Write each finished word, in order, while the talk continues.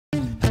The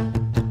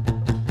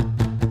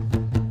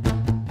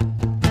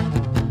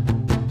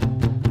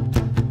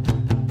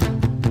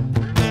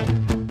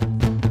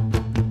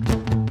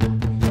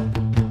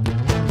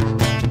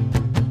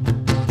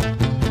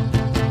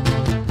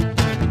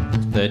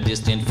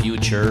distant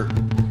future,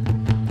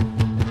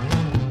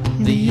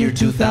 the year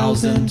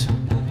 2000.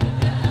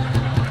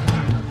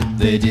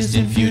 The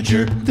distant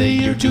future, the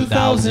year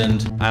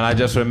 2000. And I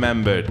just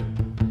remembered,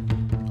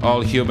 all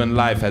human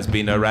life has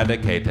been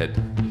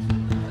eradicated.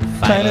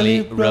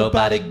 Finally,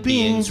 robotic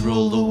beings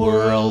rule the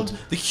world.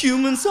 The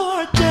humans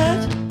are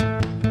dead.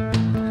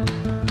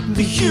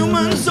 The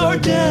humans are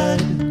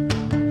dead.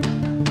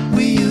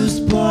 We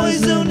used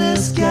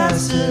poisonous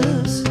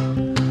gases,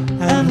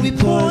 and we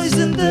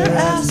poisoned their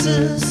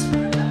asses.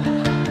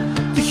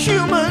 The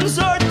humans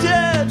are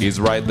dead. He's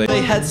right there.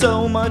 They had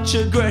so much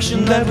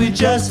aggression that we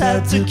just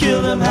had to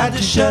kill them, had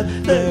to shut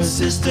their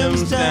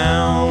systems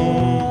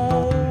down.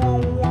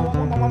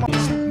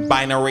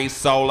 Binary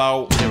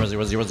solo.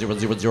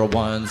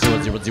 0000001 0000011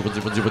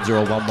 0000011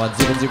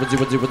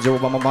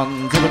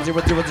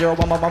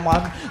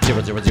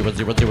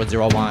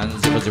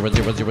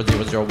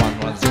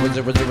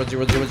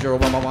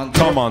 0000001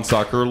 Come on,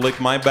 sucker, lick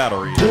my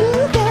battery.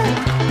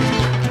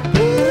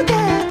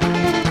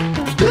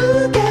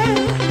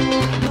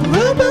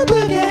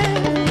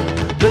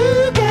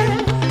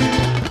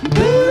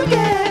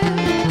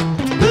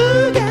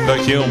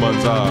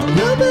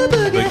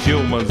 The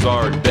humans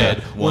are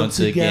dead. Once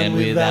again,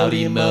 without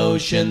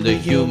emotion, the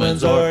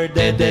humans are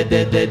dead, dead,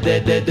 dead, dead,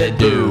 dead, dead, dead.